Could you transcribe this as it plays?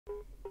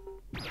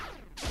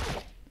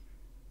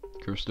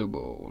Crystal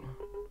ball.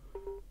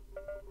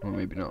 Or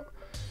maybe not.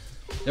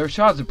 There are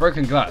shards of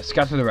broken glass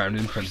scattered around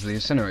in front of the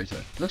incinerator.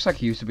 Looks like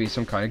it used to be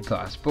some kind of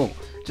glass ball,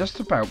 just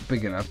about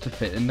big enough to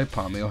fit in the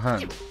palm of your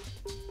hand.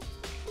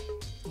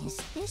 Is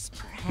this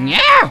perhaps?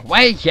 Yeah,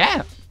 wait,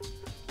 yeah.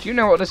 Do you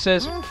know what this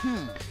is?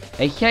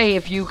 They say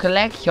if you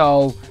collect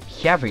all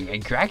 7, a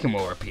dragon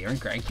will appear and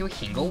grant you a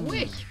single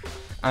wish.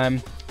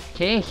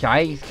 To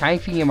inside, it's kind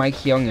of thing you might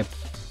see on a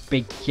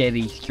big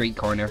city street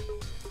corner.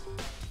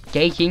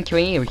 Gaze into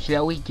it, it will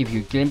slowly give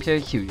you a glimpse of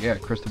the suit. Yeah,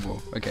 crystal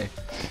ball. Okay.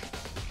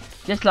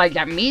 Just like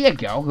that Mila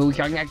girl who was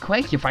on that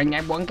quest to find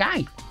that one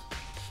guy.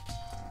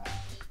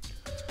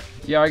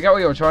 Yeah, I get what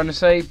you're trying to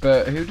say,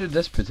 but who did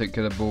this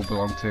particular ball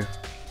belong to?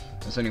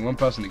 There's only one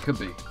person it could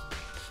be.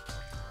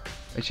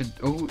 They should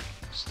all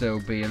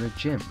still be in a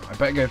gym. I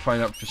better go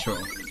find out for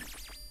sure.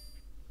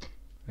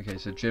 Okay,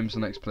 so gym's the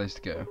next place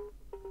to go.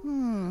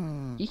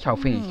 This whole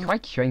thing is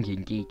quite strange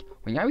indeed.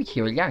 When I was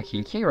here last, the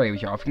incinerator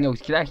was offering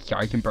those glass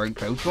shards and burnt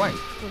clothes away.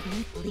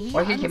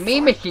 What does it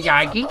mean, Mr.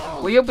 Yagi?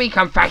 Will you be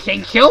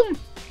confessing soon?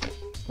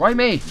 Why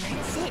me?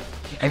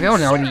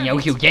 Everyone already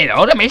knows you did.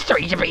 All the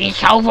mysteries are being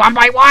solved one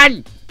by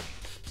one.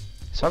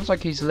 Sounds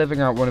like he's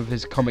living out one of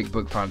his comic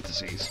book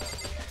fantasies.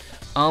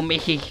 Oh,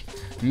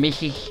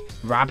 Mrs.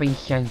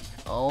 Robinson.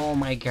 Oh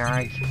my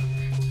God.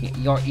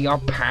 Your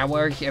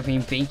powers of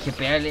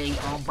invincibility.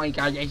 Oh my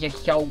God, this is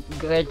so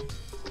good.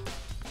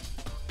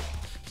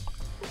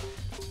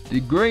 The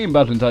green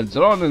button turns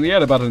it on and the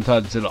yellow button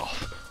turns it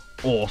off.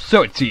 Or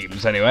so it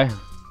seems, anyway.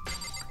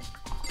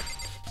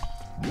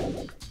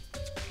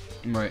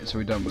 Right, so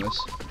we're done with this.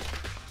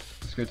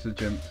 Let's go to the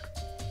gym.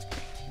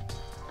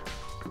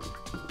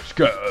 Let's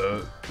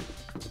go.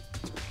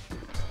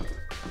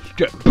 Let's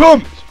get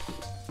pumped!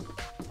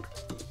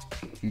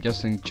 I'm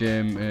guessing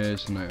gym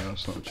is... No,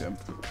 that's not a gym.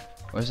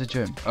 Where's the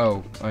gym?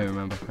 Oh, I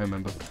remember.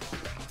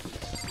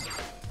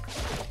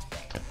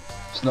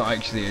 It's not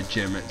actually a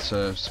gym, it's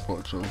a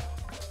sports hall.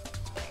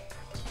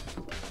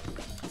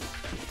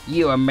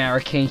 You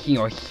Americans,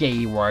 you're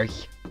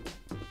sailors.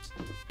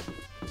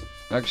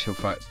 Actual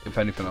fact, if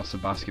anything else, a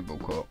basketball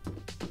court.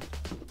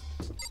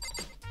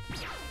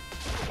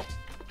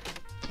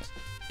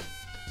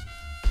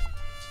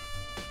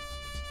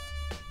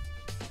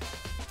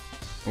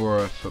 Or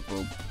a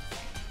football,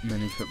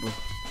 mini football.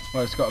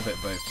 Well, it's got a bit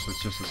of both, so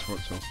it's just a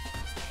sports hall.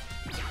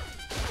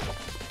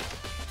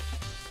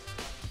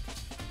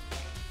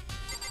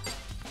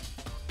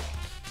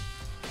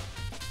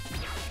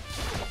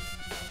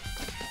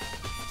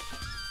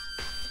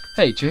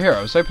 Hey, Chihiro,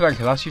 I was hoping I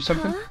could ask you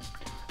something.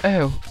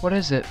 Oh, what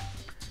is it?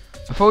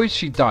 Before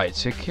she died,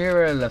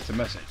 Sakura left a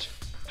message.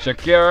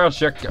 Sakura, oh,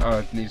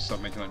 I need to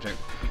stop making that joke.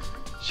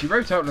 She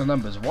wrote out the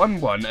numbers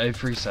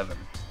 11037.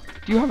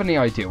 Do you have any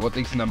idea what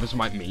these numbers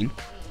might mean?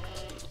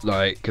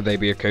 Like, could they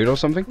be a code or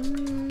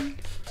something?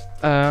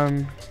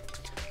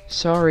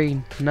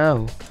 Sorry,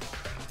 no.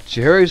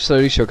 Chihiro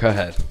slowly shook her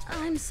head.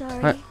 I'm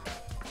sorry.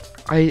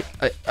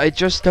 I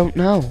just don't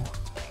know.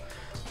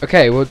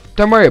 Okay, well,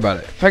 don't worry about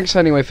it. Thanks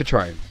anyway for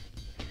trying.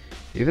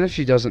 Even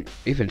she doesn't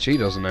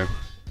know.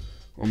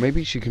 Or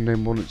maybe she can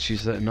name one that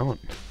she's letting on.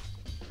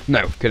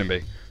 No, couldn't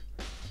be.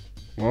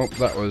 Well,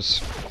 that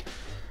was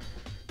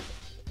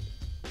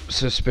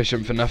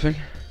suspicion for nothing.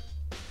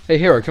 Hey,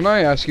 Hero, can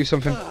I ask you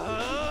something? No,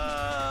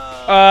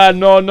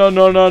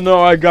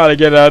 I gotta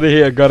get out of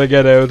here, gotta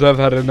get out, I've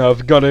had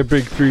enough, gotta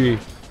break free.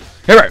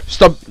 Hero,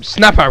 stop,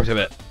 snap out of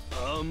it.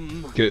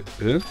 Good,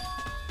 huh?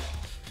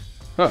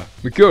 Huh,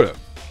 Mikura.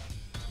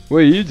 What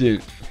are you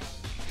doing?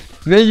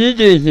 What are you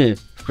doing here?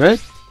 Huh?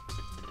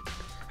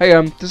 Hey,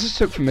 does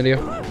this look familiar?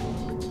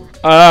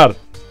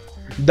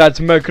 That's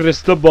my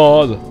crystal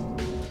ball.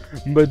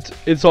 But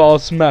it's all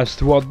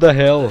smashed, what the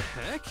hell?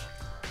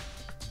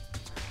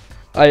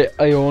 I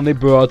only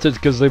brought it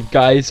because the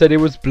guy said it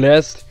was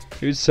blessed.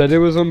 He said it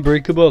was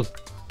unbreakable.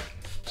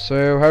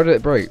 So, how did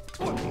it break?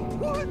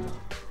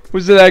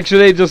 Was it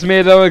actually just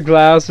made out of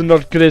glass and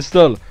not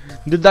crystal?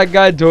 Did that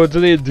guy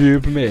totally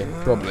dupe me?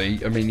 Probably.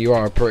 I mean, you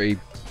are a pretty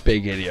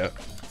big idiot.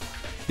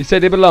 He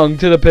said it belonged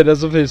to the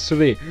pillars of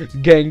history.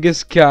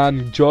 Genghis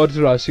Khan, George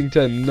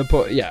Washington,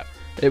 Napoleon. Yeah,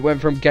 it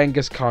went from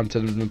Genghis Khan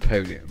to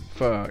Napoleon.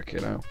 Fuck,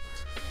 you know.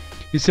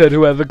 He said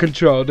whoever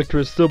controlled the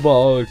crystal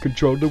ball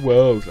controlled the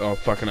world. Oh,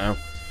 fucking hell.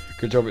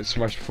 Good job it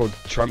smashed before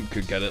Trump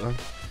could get it, huh?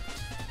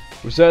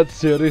 Was that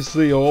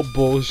seriously all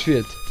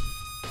bullshit?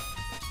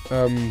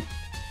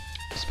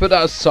 Let's put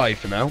that aside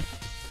for now.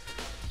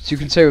 So you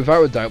can say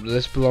without a doubt that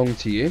this belonged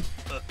to you.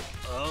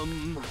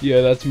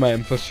 Yeah, that's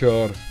mine for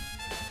sure.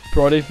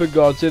 Probably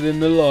forgot it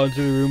in the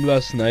laundry room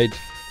last night.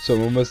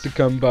 Someone must have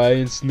come by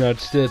and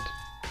snatched it.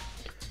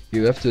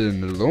 You left it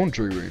in the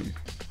laundry room?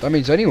 That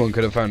means anyone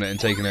could have found it and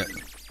taken it.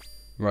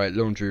 Right,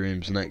 laundry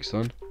room's next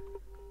one.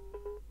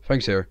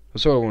 Thanks, Sarah.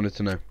 That's all I wanted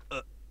to know.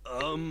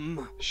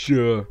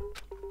 Sure.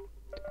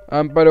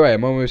 By the way,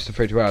 I'm almost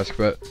afraid to ask,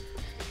 but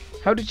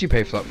how did you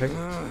pay for that thing?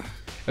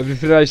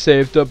 Everything I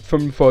saved up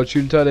from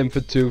fortune telling for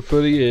 2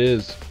 full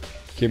years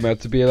came out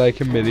to be like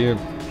 $1 million.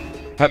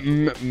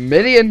 $1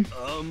 million?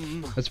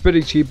 That's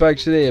pretty cheap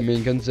actually, I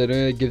mean,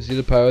 considering it gives you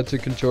the power to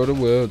control the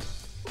world.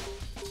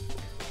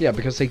 Yeah,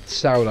 because they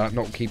sell that,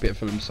 not keep it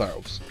for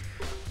themselves.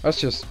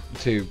 That's just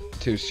too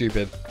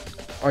stupid.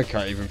 I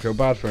can't even feel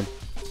bad for him.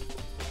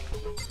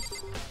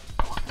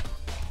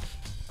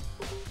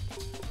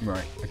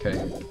 Right,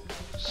 okay.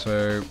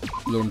 So,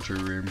 laundry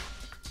room.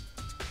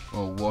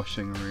 Or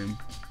washing room.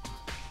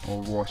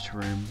 Or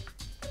washroom.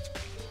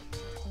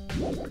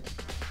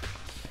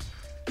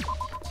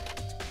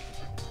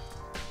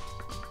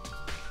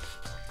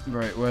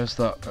 Right, where's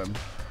that then?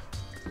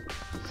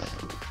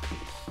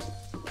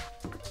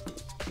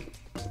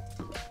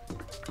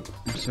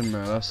 It's in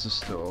there, that's the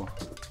store.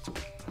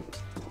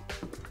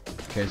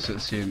 Okay, so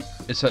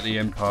it's at the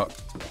end part.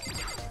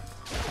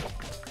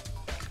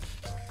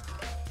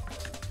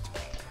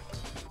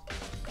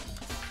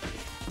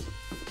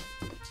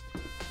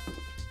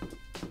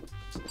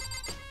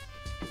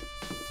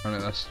 Oh no,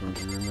 that's the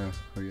laundry room there.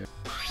 Oh yeah.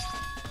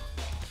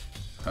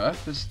 Huh?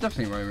 This is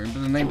definitely my room, but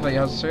the nameplate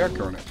has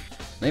Sakura on it.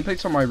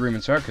 Nameplates on my room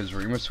and Sakura's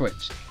room were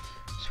switched.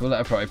 So all that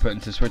effort I put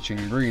into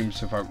switching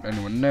rooms without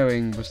anyone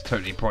knowing was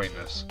totally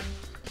pointless.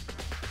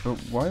 But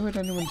why would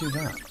anyone do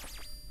that?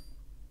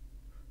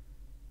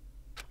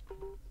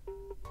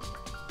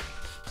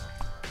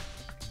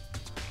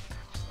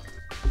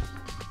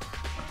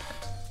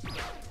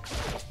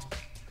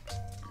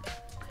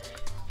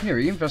 Here, are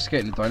you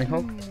investigating the dining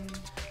hall?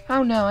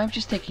 Oh no, I'm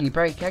just taking a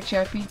break. Actually,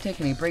 I've been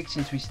taking a break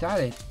since we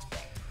started.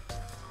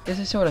 This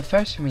is sort of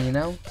first for me, you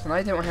know? And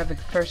I don't have the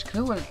first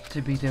clue what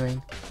to be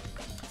doing.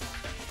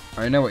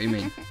 I know what you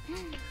mean.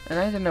 And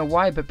I don't know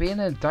why, but being in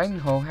a dining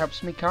hall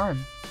helps me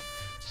calm.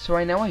 So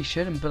I know I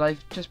shouldn't, but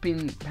I've just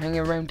been hanging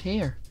around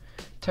here.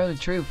 Tell the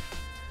truth,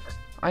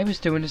 I was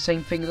doing the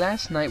same thing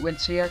last night when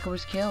Sakura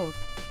was killed.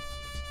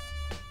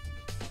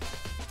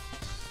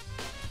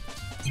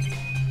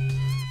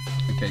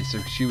 Okay, so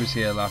she was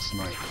here last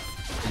night.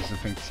 Is the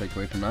thing to take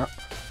away from that.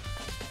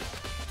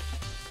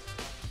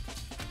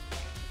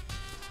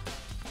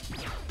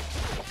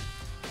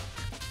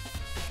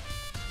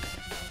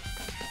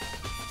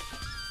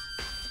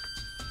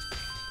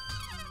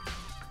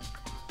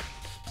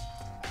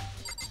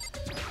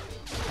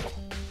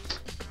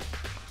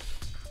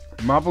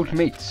 Marbled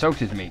meat,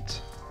 salted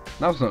meat.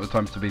 Now's not the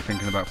time to be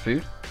thinking about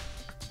food.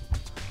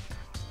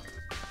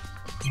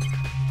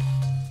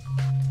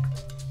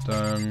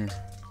 Done.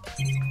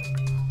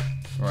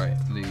 Right,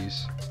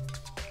 these.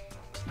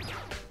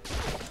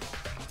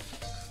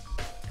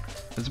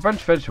 There's a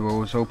bunch of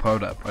vegetables all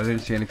piled up. I didn't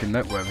see anything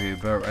noteworthy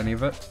about any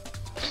of it.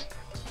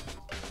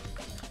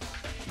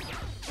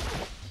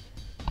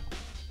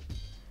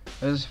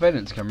 There's a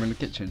surveillance camera in the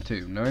kitchen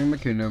too. Knowing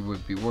Makuna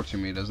would be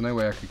watching me, there's no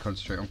way I could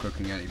concentrate on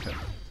cooking anything.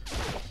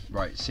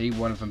 Right, see,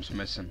 one of them's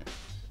missing.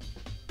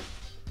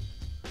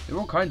 There are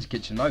all kinds of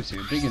kitchen knives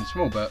here, big and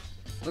small, but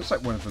looks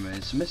like one of them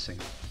is missing.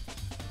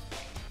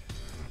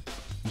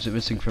 Was it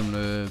missing from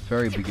the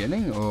very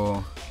beginning,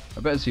 or... I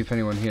better see if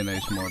anyone here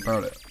knows more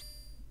about it.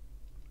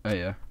 Oh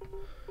yeah.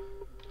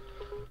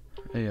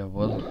 Oh yeah,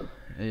 well...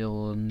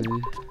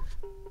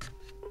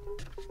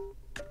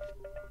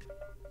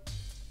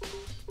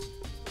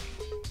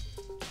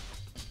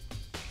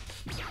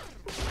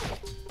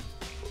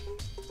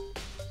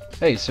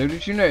 Hey, so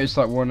did you notice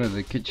that one of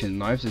the kitchen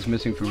knives is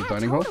missing from the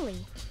dining hall?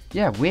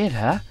 Yeah, weird,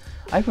 huh?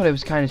 I thought it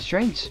was kind of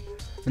strange.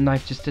 The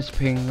knife just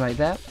disappearing like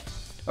that.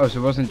 Oh, so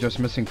it wasn't just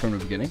missing from the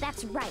beginning?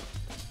 That's right.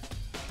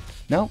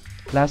 Nope.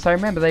 Last I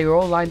remember, they were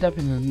all lined up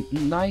in a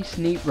nice,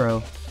 neat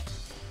row.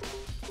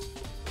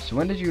 So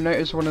when did you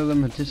notice one of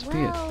them had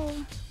disappeared?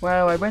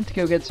 Well, I went to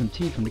go get some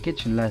tea from the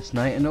kitchen last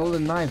night, and all the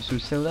knives were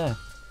still there.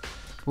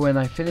 But when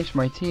I finished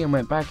my tea and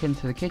went back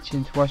into the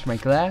kitchen to wash my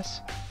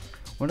glass,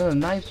 one of the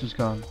knives was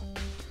gone.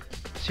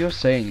 So you're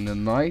saying the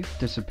knife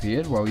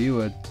disappeared while you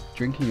were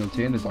drinking your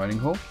tea in the dining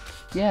hall?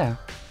 Yeah.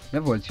 In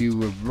other words, you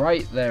were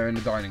right there in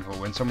the dining hall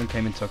when someone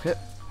came and took it.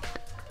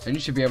 And you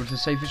should be able to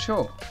say for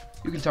sure.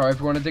 You can tell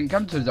everyone it didn't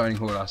come to the dining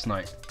hall last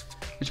night.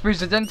 Which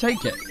proves they didn't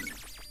take it.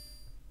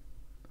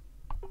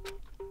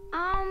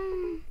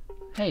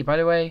 Hey, by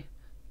the way,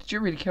 did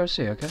you really kill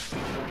Sakura?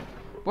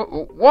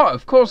 What?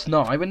 Of course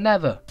not. I would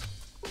never.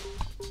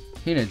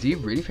 Hina, do you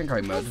really think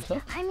I murdered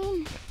her? I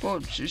mean... Well,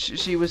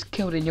 she was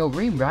killed in your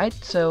room, right?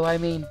 So, I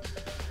mean,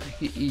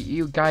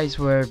 you guys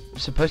were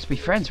supposed to be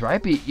friends,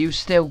 right? But you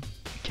still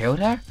killed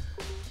her?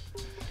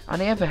 On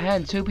the other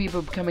hand, two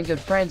people becoming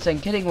good friends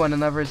and killing one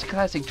another is a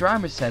classic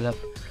drama setup.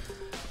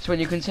 So when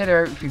you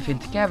consider everything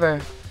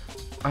together,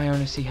 I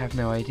honestly have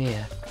no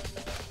idea.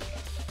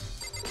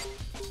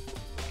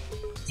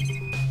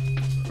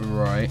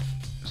 Right,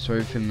 so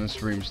everything in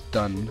this room's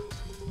done.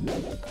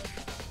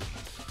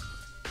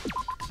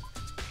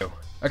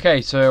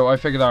 Okay, so I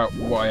figured out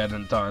what I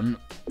hadn't done,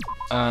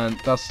 and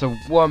that's the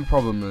one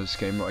problem with this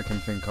game that I can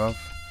think of.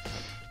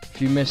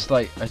 If you miss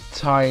like a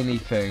tiny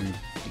thing,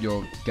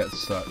 you'll get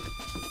stuck.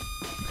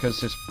 Because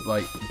this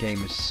like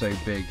game is so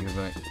big of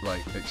a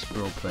like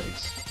explore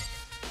place.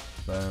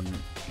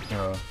 It's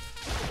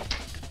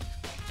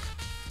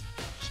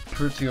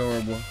pretty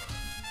horrible.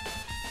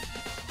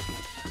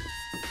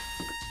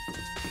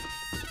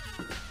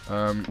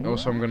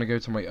 Also, I'm gonna go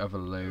to my other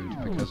load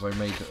because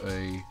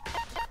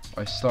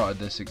I started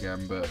this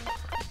again, but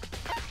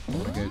I'm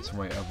gonna go to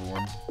my other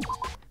one.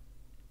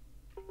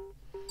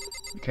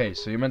 Okay,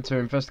 so you're meant to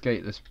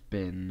investigate this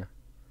bin.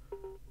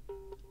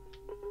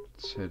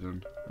 It's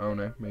hidden. Oh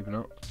no, maybe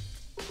not.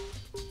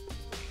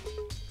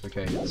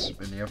 Okay, it's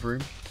in the other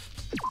room.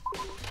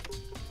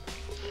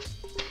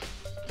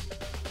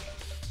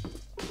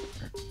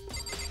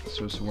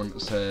 So it's the one that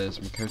says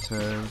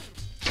Makoto.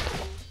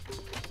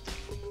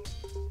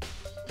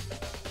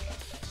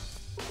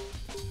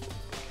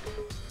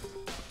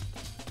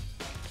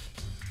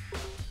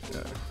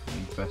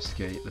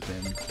 Investigate the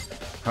bin.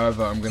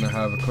 However, I'm going to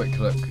have a quick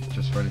look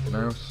just for anything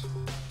else.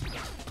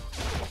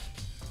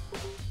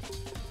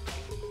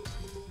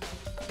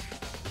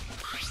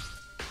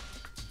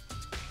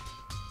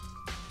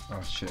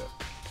 Oh shit.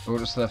 All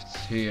that's left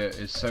here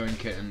is sewing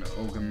kitten,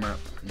 organ map,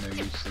 no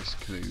useless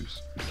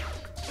clues.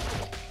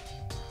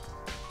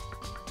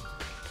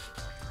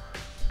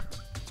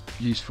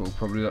 Useful,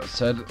 probably that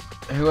said.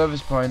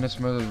 Whoever's behind this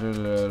mother,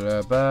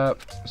 it's about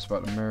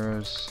the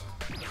mirrors.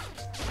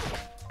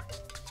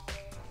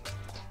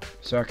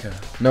 Sakura.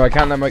 No, I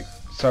can't let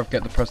myself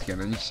get depressed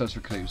again. I need to search for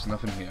clues.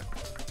 Nothing here.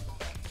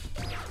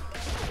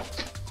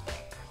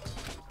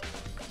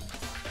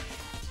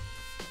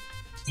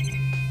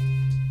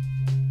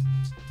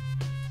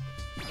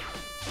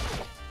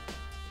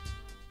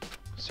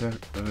 So,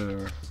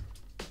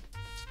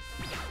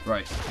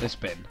 right, this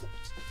bin.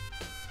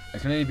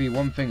 There can only be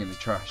one thing in the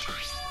trash.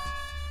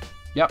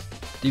 Yep,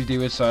 DVD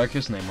with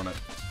Sakura's name on it.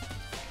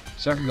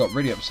 Sakura got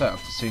really upset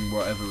after seeing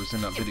whatever was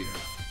in that video.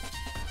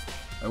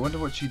 I wonder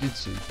what she did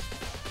see.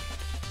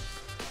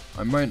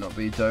 It might not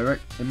be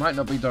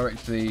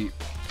directly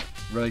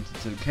related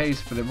to the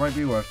case, but it might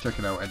be worth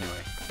checking out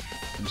anyway.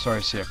 I'm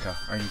sorry, Sakura,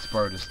 I need to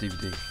borrow this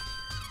DVD.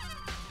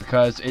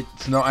 Because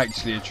it's not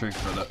actually a truth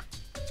bullet.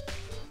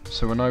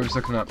 So when I was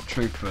looking up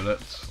truth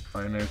bullets,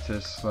 I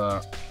noticed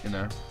that, you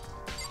know,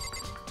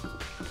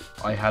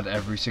 I had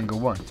every single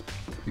one.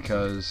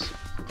 Because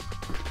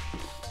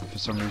for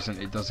some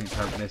reason it doesn't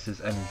count this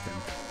as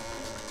anything.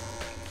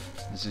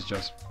 This is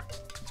just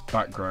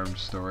background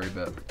story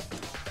bit.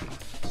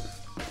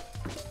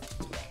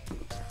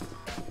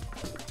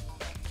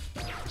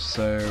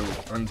 So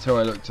until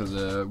I looked at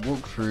the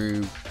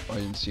walkthrough, I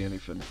didn't see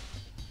anything.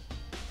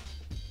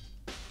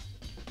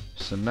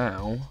 So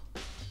now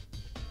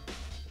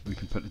we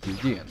can put the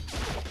DVD in.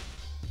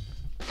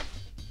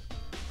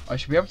 I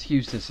should be able to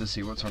use this to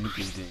see what's on the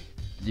DVD.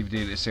 The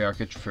DVD that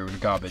Sakura threw in the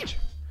garbage.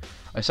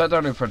 I sat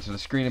down in front of the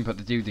screen and put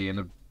the DVD in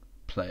the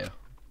player.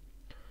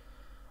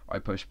 I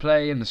pushed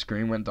play and the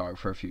screen went dark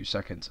for a few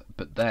seconds,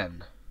 but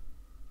then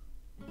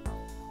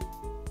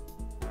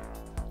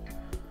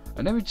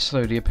an image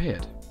slowly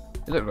appeared.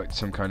 It looked like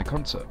some kind of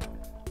concert.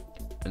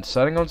 And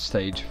standing on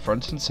stage,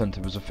 front and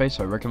center, was a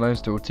face I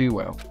recognized all too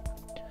well.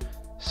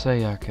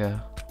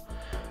 Sayaka.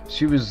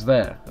 She was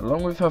there,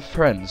 along with her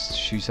friends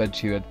she said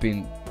had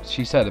been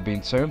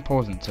so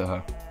important to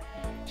her.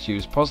 She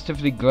was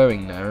positively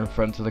glowing there in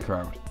front of the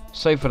crowd.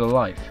 So for the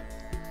life.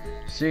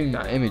 Seeing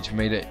that image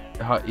made it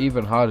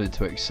even harder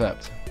to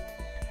accept.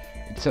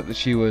 Except that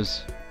she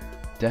was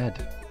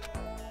dead.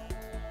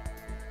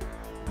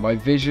 My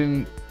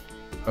vision...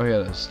 Oh yeah,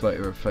 there's slight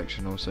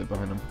reflection also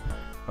behind them.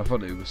 I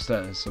thought it was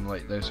stairs and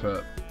like those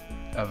were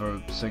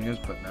other singers,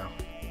 but no.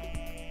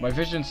 My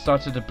vision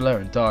started to blur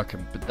and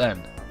darken, but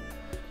then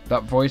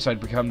that voice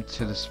I'd come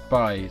to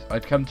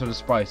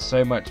despise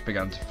so much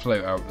began to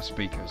float out of the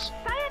speakers.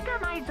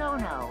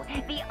 Mizono,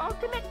 the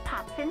ultimate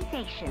pop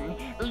sensation,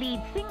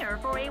 lead singer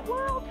for a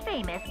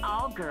world-famous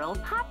all-girl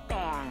pop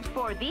band.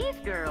 For these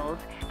girls,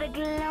 the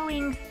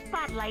glowing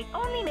spotlight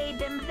only made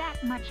them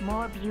that much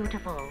more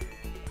beautiful.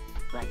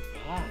 But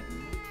then...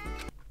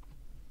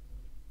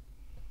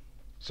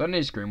 Suddenly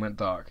the screen went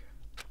dark.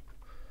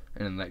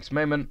 And in the next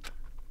moment,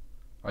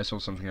 I saw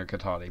something I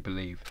could hardly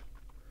believe.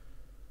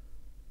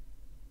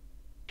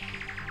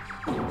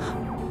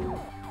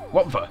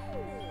 What the?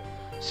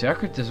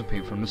 Sakura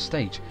disappeared from the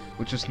stage,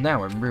 which was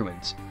now in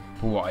ruins.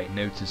 But what I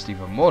noticed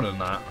even more than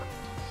that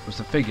was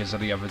the figures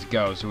of the other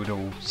girls who had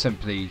all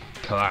simply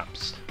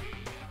collapsed.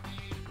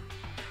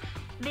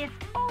 This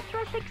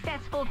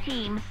ultra-successful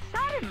team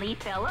suddenly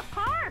fell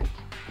apart.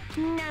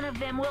 None of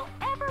them will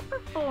ever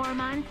perform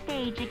on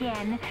stage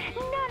again.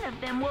 None of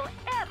them will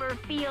ever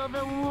feel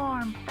the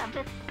warmth of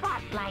the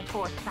spotlight.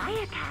 For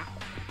Sayaka,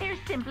 there's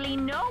simply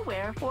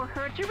nowhere for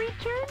her to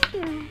return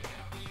to.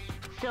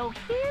 So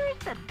here's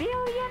the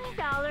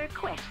billion-dollar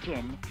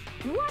question.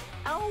 What,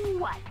 oh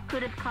what,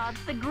 could have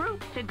caused the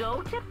group to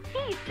go to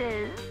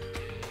pieces?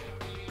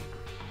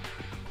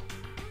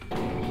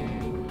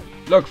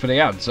 Look for the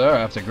answer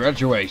after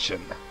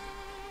graduation.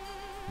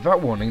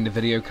 Without warning, the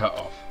video cut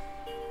off.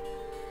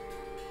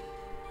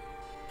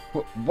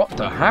 What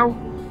the hell?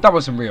 That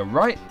wasn't real,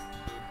 right?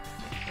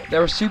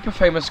 They're a super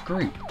famous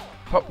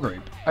pop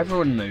group.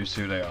 Everyone knows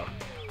who they are.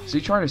 Is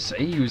he trying to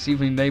say he was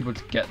even able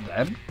to get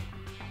them?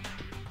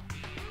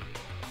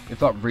 If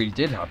that really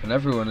did happen,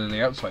 everyone in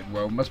the outside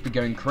world must be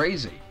going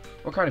crazy.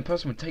 What kind of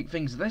person would take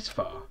things this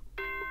far?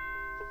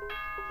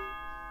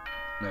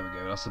 There we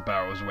go. That's the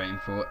barrel I was waiting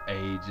for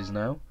ages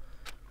now.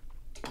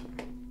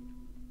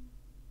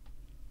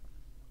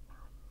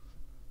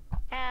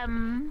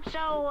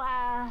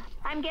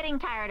 I'm getting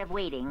tired of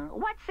waiting.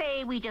 What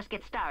say we just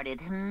get started,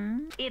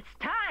 It's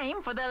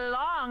time for the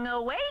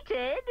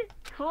long-awaited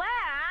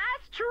class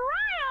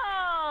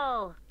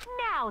trial!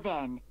 Now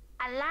then,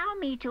 allow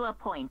me to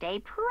appoint a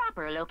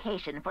proper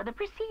location for the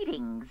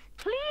proceedings.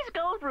 Please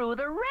go through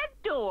the red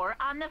door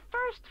on the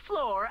first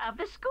floor of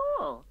the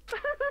school.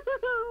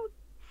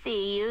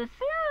 See you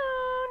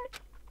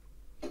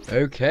soon!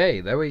 Okay,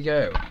 there we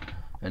go.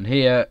 And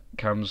here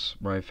comes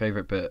my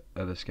favourite bit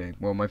of this game.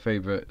 Well, my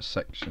favourite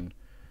section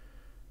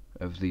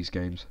of these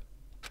games.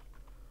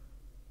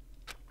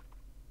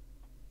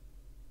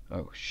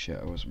 Oh shit,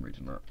 I wasn't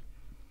reading that.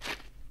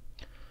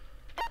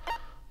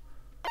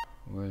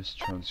 Where's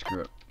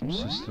transcript?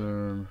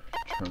 System,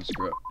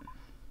 transcript.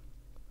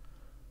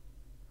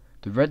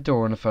 The red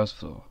door on the first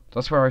floor.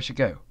 That's where I should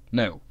go.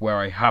 No, where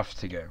I have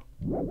to go.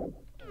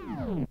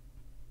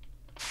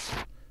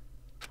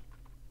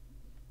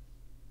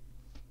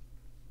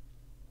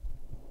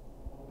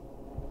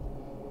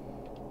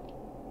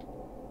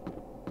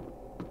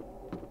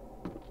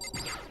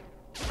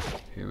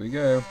 Here we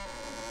go.